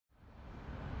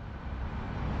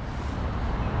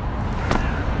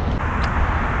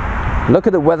Look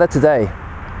at the weather today.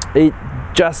 It's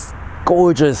just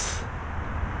gorgeous.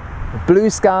 Blue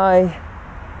sky,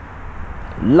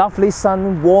 lovely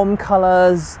sun, warm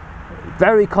colors,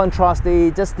 very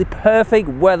contrasty, just the perfect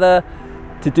weather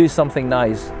to do something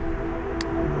nice.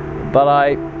 But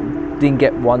I didn't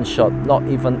get one shot, not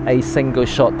even a single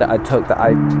shot that I took that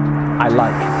I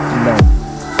like. No.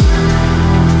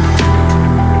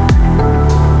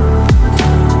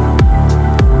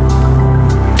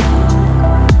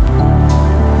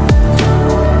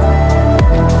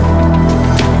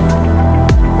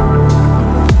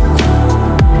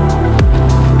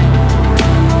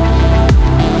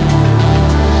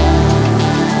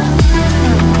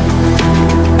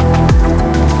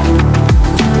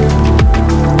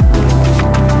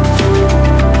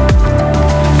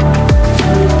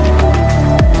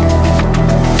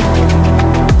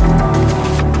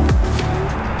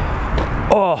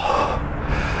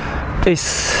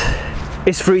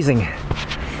 It's freezing,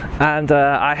 and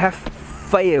I have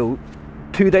failed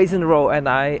 2 days in a row, and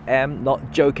I am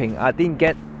not joking. I didn't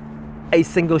get a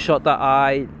single shot that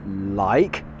I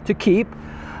like to keep.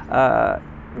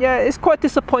 Yeah, it's quite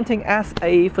disappointing as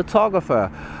a photographer.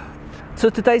 So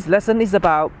today's lesson is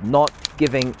about not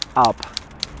giving up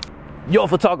your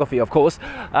photography, of course.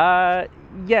 Yeah,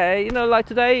 you know, like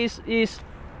today is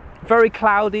very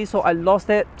cloudy, so I lost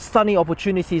it. Sunny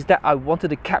opportunities that I wanted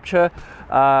to capture.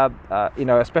 You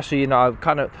know, especially, you know, I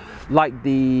kind of like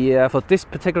the for this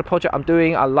particular project I'm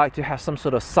doing, I like to have some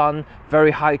sort of sun,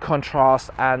 very high contrast,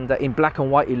 and in black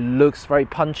and white it looks very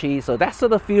punchy. So that's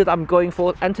sort of feel that I'm going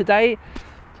for. And today,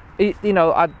 you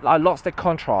know, I lost the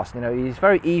contrast. You know, it's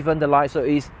very even, the light, so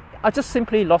I just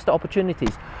simply lost the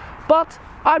opportunities. But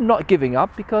I'm not giving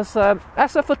up, because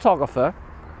as a photographer,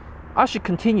 I should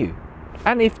continue.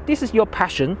 And if this is your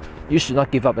passion, you should not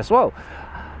give up as well.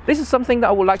 This is something that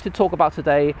I would like to talk about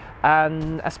today,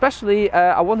 and especially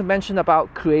I want to mention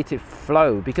about creative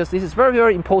flow, because this is very,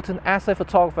 very important as a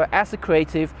photographer, as a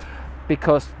creative,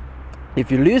 because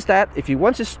if you lose that, if you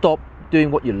want to stop doing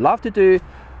what you love to do,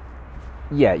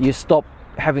 yeah, you stop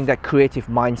having that creative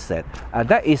mindset, and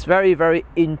that is very, very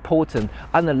important.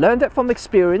 And I learned that from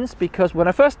experience, because when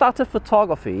I first started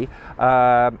photography,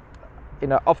 you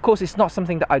know, of course, it's not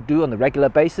something that I do on a regular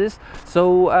basis,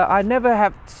 so I never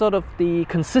have sort of the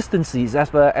consistencies as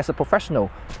a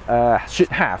professional should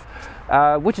have,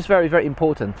 which is very, very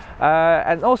important.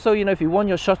 And also, you know, if you want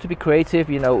your shots to be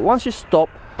creative, you know, once you stop,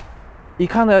 you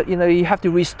kind of, you know, you have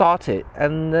to restart it,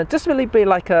 and just really be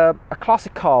like a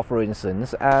classic car, for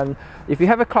instance. And if you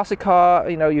have a classic car,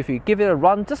 you know, if you give it a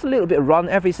run, just a little bit of run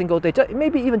every single day,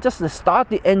 maybe even just to start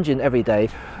the engine every day,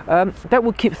 that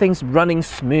will keep things running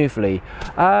smoothly.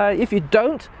 If you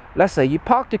don't, let's say you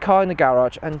park the car in the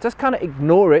garage and just kind of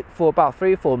ignore it for about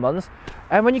 3 or 4 months,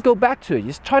 and when you go back to it,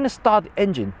 you're trying to start the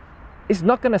engine, it's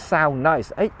not going to sound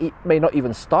nice. It may not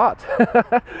even start.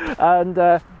 And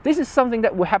this is something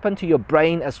that will happen to your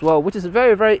brain as well, which is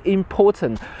very, very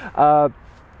important.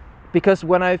 Because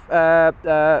when I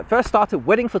first started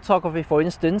wedding photography, for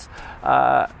instance,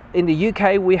 in the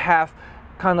UK we have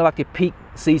kind of like the peak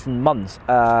season months,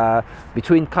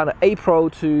 between kind of April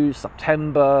to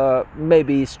September,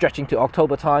 maybe stretching to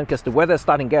October time, because the weather is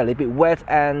starting to get a little bit wet,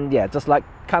 and yeah, just like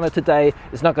kind of today,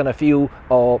 it's not going to feel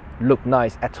or look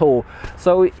nice at all.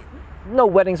 So no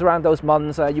weddings around those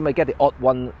months. You may get the odd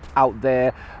one out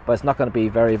there, but it's not going to be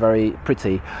very, very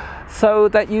pretty. So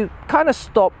that you kind of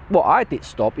stop, well, I did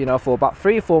stop, you know, for about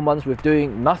 3 or 4 months with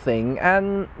doing nothing.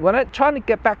 And when I'm trying to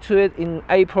get back to it in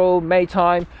April, May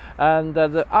time, and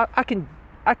I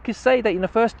could say that in the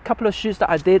first couple of shoots that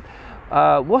I did,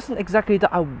 wasn't exactly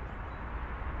that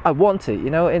I wanted, you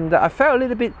know, and I felt a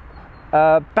little bit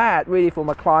bad really for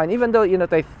my client, even though, you know,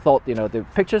 they thought, you know, the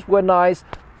pictures were nice.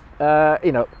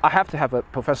 You know, I have to have a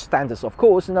professional standards, of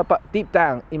course, you know, but deep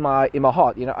down in my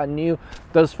heart, you know, I knew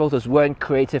those photos weren't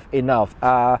creative enough.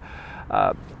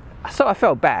 So I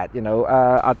felt bad, you know.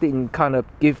 I didn't kind of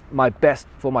give my best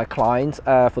for my clients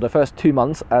for the first 2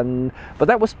 months, but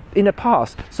that was in the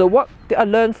past. So what I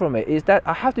learned from it is that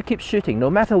I have to keep shooting no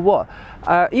matter what.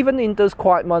 Even in those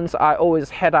quiet months, I always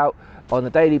head out on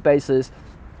a daily basis,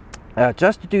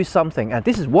 just to do something, and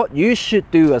this is what you should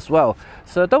do as well.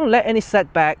 So don't let any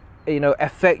setback, you know,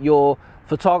 affect your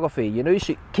photography. You know, you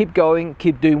should keep going,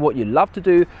 keep doing what you love to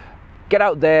do, get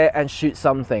out there and shoot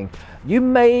something. You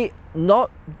may not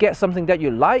get something that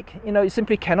you like, you know, you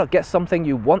simply cannot get something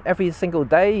you want every single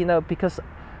day, you know, because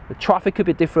the traffic could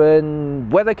be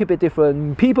different, weather could be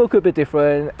different, people could be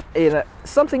different, you know.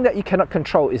 Something that you cannot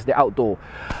control is the outdoor.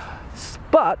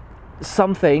 But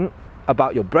something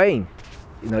about your brain,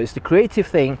 you know, it's the creative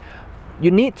thing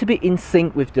you need to be in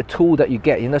sync with the tool that you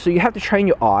get, you know. So you have to train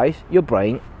your eyes, your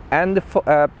brain, and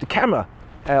the camera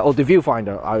or the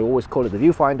viewfinder. I always call it the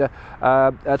viewfinder,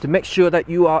 to make sure that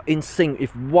you are in sync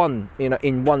with one, you know,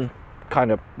 in one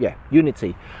kind of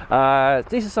unity.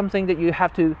 This is something that you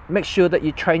have to make sure that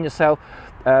you train yourself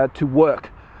to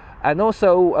work. And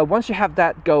also once you have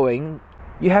that going,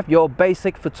 you have your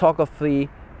basic photography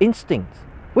instinct,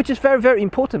 which is very, very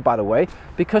important, by the way,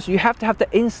 because you have to have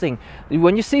the instinct.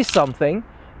 When you see something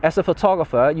as a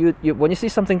photographer, when you see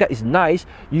something that is nice,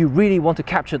 you really want to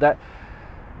capture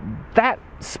that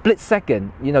split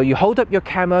second. You know, you hold up your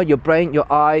camera, your brain,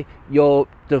 your eye,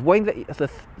 the way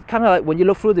that kind of like when you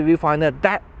look through the viewfinder,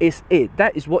 that is it.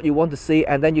 That is what you want to see,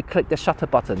 and then you click the shutter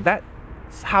button.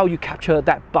 That's how you capture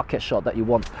that bucket shot that you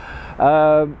want.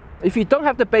 If you don't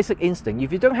have the basic instinct,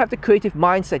 if you don't have the creative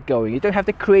mindset going, you don't have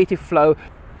the creative flow,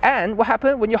 and what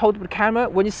happens when you hold up the camera,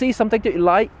 when you see something that you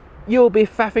like, you'll be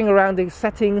faffing around the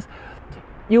settings,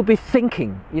 you'll be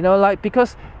thinking, you know, like,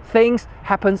 because things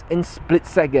happens in split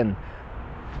second.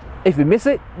 If you miss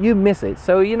it, you miss it.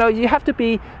 So, you know, you have to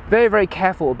be very, very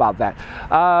careful about that.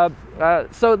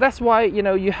 So that's why, you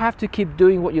know, you have to keep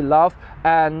doing what you love,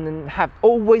 and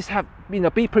always have, you know,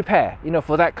 be prepared, you know,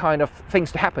 for that kind of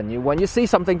things to happen. When you see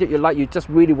something that you like, you just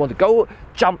really want to go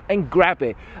jump and grab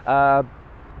it.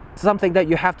 Something that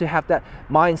you have to have that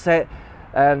mindset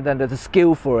and then the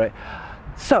skill for it.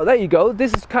 So there you go.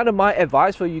 This is kind of my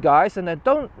advice for you guys. And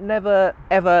then never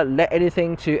ever let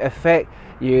anything to affect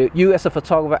you as a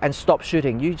photographer and stop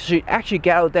shooting. You should actually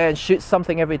get out there and shoot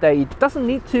something every day. It doesn't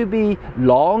need to be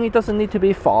long, it doesn't need to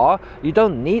be far. You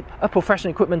don't need a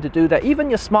professional equipment to do that. Even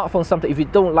your smartphone, something, if you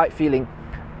don't like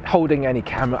holding any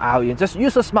camera out, you just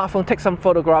use a smartphone, take some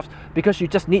photographs, because you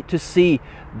just need to see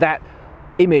that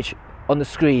image on the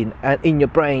screen and in your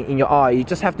brain, in your eye. You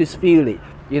just have to feel it.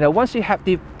 You know, once you have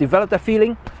developed that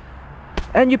feeling,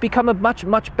 and you become a much,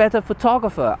 much better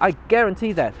photographer. I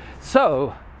guarantee that.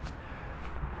 So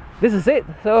this is it.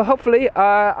 So hopefully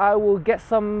I will get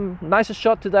some nicer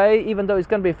shot today, even though it's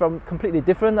going to be from completely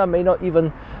different. I may not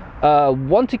even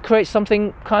want to create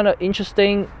something kind of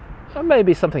interesting, or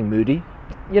maybe something moody.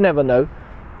 You never know.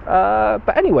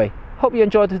 But anyway, hope you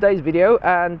enjoyed today's video,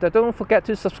 and don't forget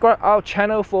to subscribe our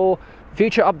channel for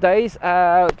future updates.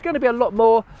 It's going to be a lot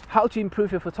more how to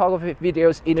improve your photography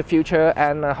videos in the future,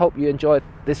 and I hope you enjoyed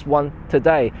this one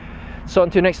today. So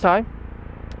until next time,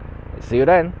 see you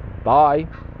then. Bye.